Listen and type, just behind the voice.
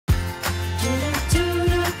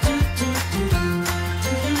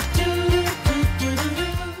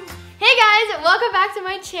welcome back to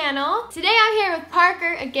my channel. Today I'm here with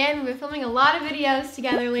Parker. Again, we've been filming a lot of videos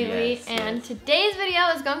together lately, and today's video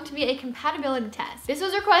is going to be a compatibility test. This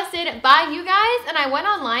was requested by you guys, and I went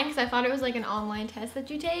online because I thought it was like an online test that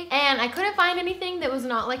you take, and I couldn't find anything that was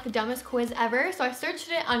not like the dumbest quiz ever, so I searched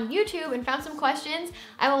it on YouTube and found some questions.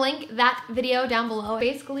 I will link that video down below.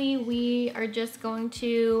 Basically, we are just going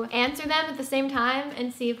to answer them at the same time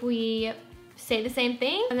and see if we say the same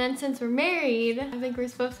thing. And then since we're married, I think we're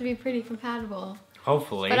supposed to be pretty compatible.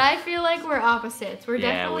 Hopefully. But I feel like we're opposites. We're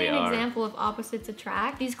definitely an example of opposites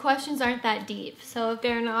attract. These questions aren't that deep, so if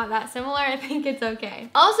they're not that similar, I think it's okay.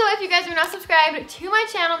 Also, if you guys are not subscribed to my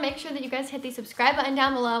channel, make sure that you guys hit the subscribe button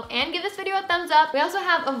down below and give this video a thumbs up. We also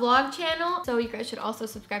have a vlog channel, so you guys should also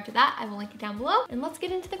subscribe to that. I will link it down below. And let's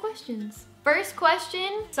get into the questions. First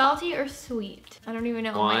question, salty or sweet? I don't even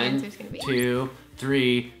know what my answer is gonna be. 1, 2,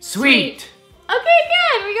 3, sweet! Okay,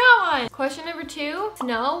 good, we got one. Question number 2,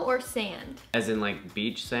 snow or sand? As in like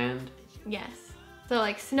beach sand? Yes. So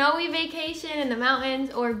like snowy vacation in the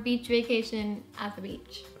mountains or beach vacation at the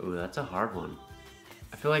beach. Ooh, that's a hard one.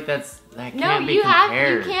 I feel like that can't be compared.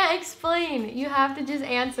 compared. You can't explain. You have to just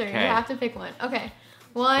answer. Okay. You have to pick one. Okay.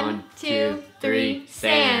 1, 2, 3,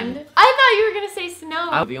 sand. I thought you were gonna say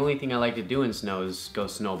snow. The only thing I like to do in snow is go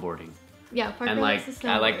snowboarding. Yeah, Parker and likes to snowboard.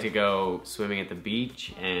 I like to go swimming at the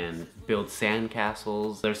beach and build sand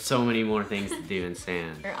castles. There's so many more things to do in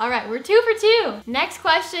sand. All right, we're 2 for 2. Next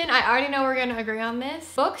question, I already know we're gonna agree on this.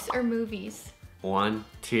 Books or movies? 1,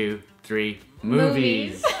 2, 3,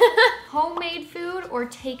 movies. Homemade food or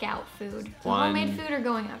takeout food? So homemade food or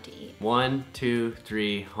going out to eat? 1, 2,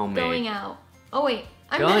 3, homemade. Going out. Oh wait,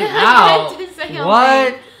 going out? I meant to say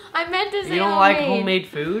homemade. What? I meant to say You don't like homemade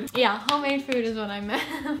food? Yeah, homemade food is what I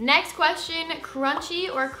meant. Next question,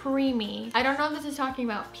 crunchy or creamy? I don't know if this is talking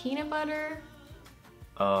about peanut butter.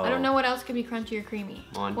 Oh. I don't know what else could be crunchy or creamy.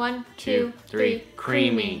 1, 2, 3,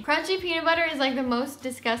 creamy. Crunchy peanut butter is like the most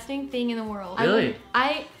disgusting thing in the world. Really?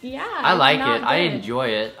 I like it. good. I enjoy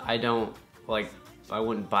it. I don't like, I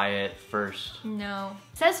wouldn't buy it first. No.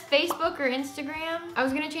 It says Facebook or Instagram. I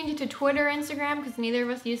was gonna change it to Twitter or Instagram because neither of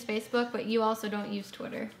us use Facebook, but you also don't use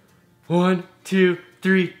Twitter. 1, 2,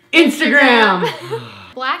 3, Instagram!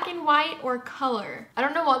 Black and white or color? I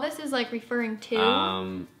don't know what this is like referring to.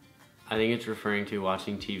 I think it's referring to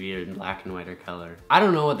watching TV in black and white or color. I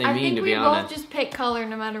don't know what they mean, to be honest. I think we both just pick color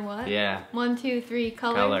no matter what. Yeah. 1, 2, 3,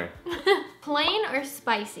 color. Color. Plain or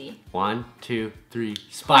spicy? 1, 2, 3,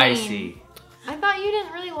 spicy. Plain. I thought you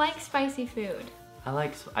didn't really like spicy food. I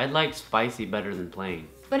like spicy better than plain.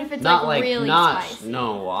 But if it's not like really spicy.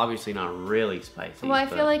 No, obviously not really spicy. Well, I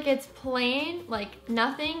feel like it's plain, like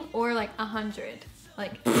nothing, or like 100.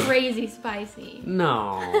 Like crazy spicy.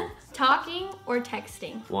 No. Talking or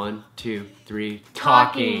texting? 1, 2, 3,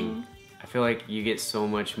 talking. I feel like you get so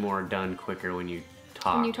much more done quicker when you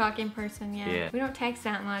talk. When you talk in person, yeah. We don't text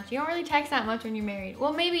that much. You don't really text that much when you're married.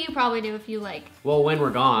 Well, maybe you probably do if you like. Well, when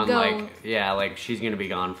we're gone, like she's gonna be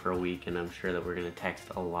gone for a week, and I'm sure that we're gonna text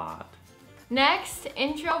a lot. Next,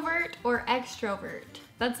 introvert or extrovert?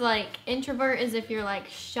 That's like, introvert is if you're like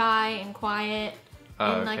shy and quiet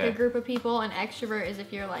in like a group of people, and extrovert is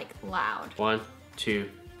if you're like loud. 1, 2,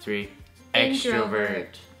 3, extrovert.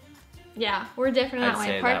 Yeah, we're different that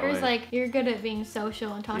way. Parker's like, you're good at being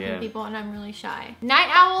social and talking to people, and I'm really shy. Night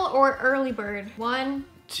owl or early bird? 1,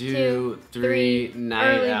 2, 3,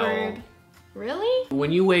 night owl. Bird. Really?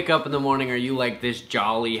 When you wake up in the morning, are you like this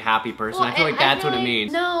jolly, happy person? I feel like that's what it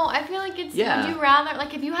means. No, I feel like it's, would you rather,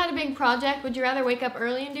 like if you had a big project, would you rather wake up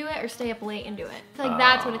early and do it or stay up late and do it? I feel like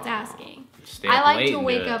that's what it's asking. I like to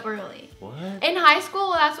wake up early. What? In high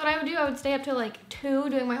school, that's what I would do. I would stay up till like 2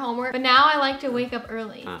 doing my homework, but now I like to wake up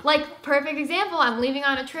early. Like, perfect example, I'm leaving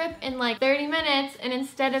on a trip in like 30 minutes, and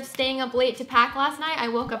instead of staying up late to pack last night, I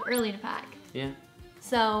woke up early to pack. Yeah.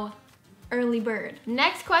 So, early bird.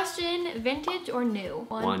 Next question, vintage or new?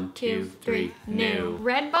 1, 2, 3, new.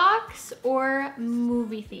 Redbox or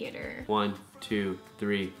movie theater? 1, 2,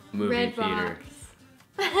 3, movie theater.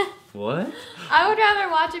 What? I would rather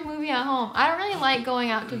watch a movie at home. I don't really like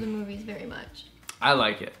going out to the movies very much. I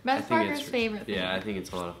like it. That's Parker's favorite thing. Yeah, I think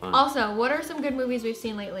it's a lot of fun. Also, what are some good movies we've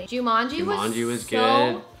seen lately? Jumanji was good.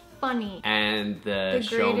 So funny. And The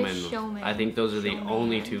Showman. I think those are the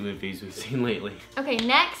only 2 movies we've seen lately. Okay,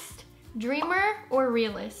 next, dreamer or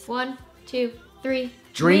realist? 1, 2, 3.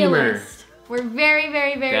 Dreamer. Realist. We're very,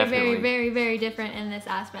 very, very, very, very, very different in this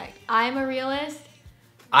aspect. I'm a realist.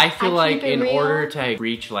 I feel like in order to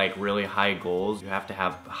reach like really high goals, you have to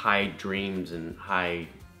have high dreams and high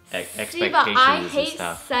expectations but I hate and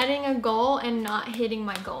stuff. Setting a goal and not hitting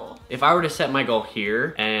my goal. If I were to set my goal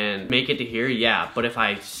here and make it to here, yeah. But if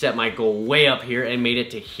I set my goal way up here and made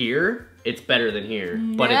it to here, it's better than here,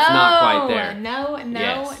 but it's not quite there. No.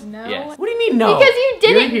 Yes. What do you mean no? Because you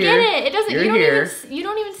didn't get it. It doesn't. You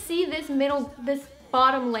don't even see this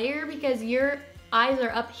bottom layer because your eyes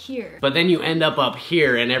are up here. But then you end up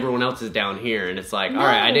here and everyone else is down here, and it's like, all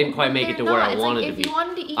right, I didn't quite make it to where I wanted to be. You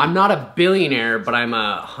wanted to eat, I'm not a billionaire, but I'm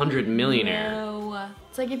a 100 millionaire. No.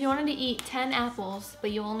 It's like if you wanted to eat 10 apples,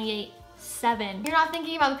 but you only ate 7. You're not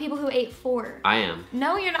thinking about the people who ate 4. I am.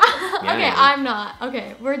 No, you're not. Yeah, okay, I'm not.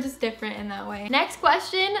 Okay, we're just different in that way. Next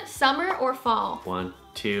question, summer or fall? 1,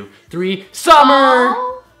 2, 3, summer!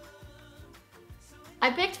 Fall?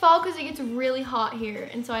 I picked fall because it gets really hot here,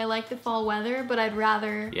 and so I like the fall weather, but I'd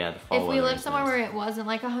rather, the fall if we lived somewhere where it wasn't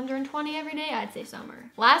like 120 every day, I'd say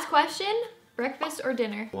summer. Last question, breakfast or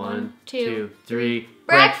dinner? 1, 2, 3,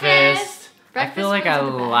 breakfast! I feel like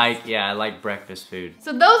I like breakfast food.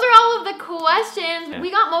 So those are all of the questions. Yeah.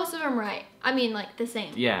 We got most of them right. I mean, like the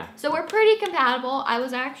same. Yeah. So we're pretty compatible. I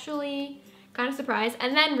was actually kind of surprised.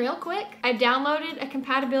 And then real quick, I downloaded a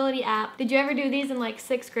compatibility app. Did you ever do these in like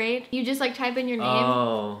 6th grade? You just like type in your name.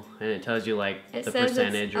 Oh, and it tells you like the percentage or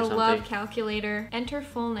something. It says a love calculator. Enter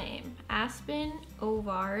full name. Aspyn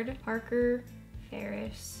Ovard, Parker,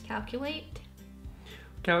 Ferris. Calculate.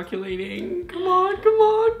 Calculating. Come on.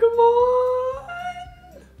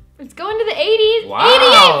 It's going to the 80s.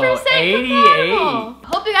 Wow, 88%. 88.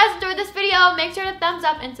 Hope you guys enjoyed this video. Make sure to thumbs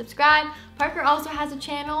up and subscribe. Parker also has a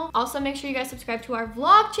channel. Also, make sure you guys subscribe to our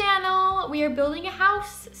vlog channel. We are building a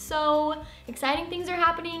house, so exciting things are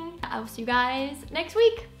happening. I will see you guys next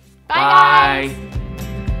week. Bye. Guys.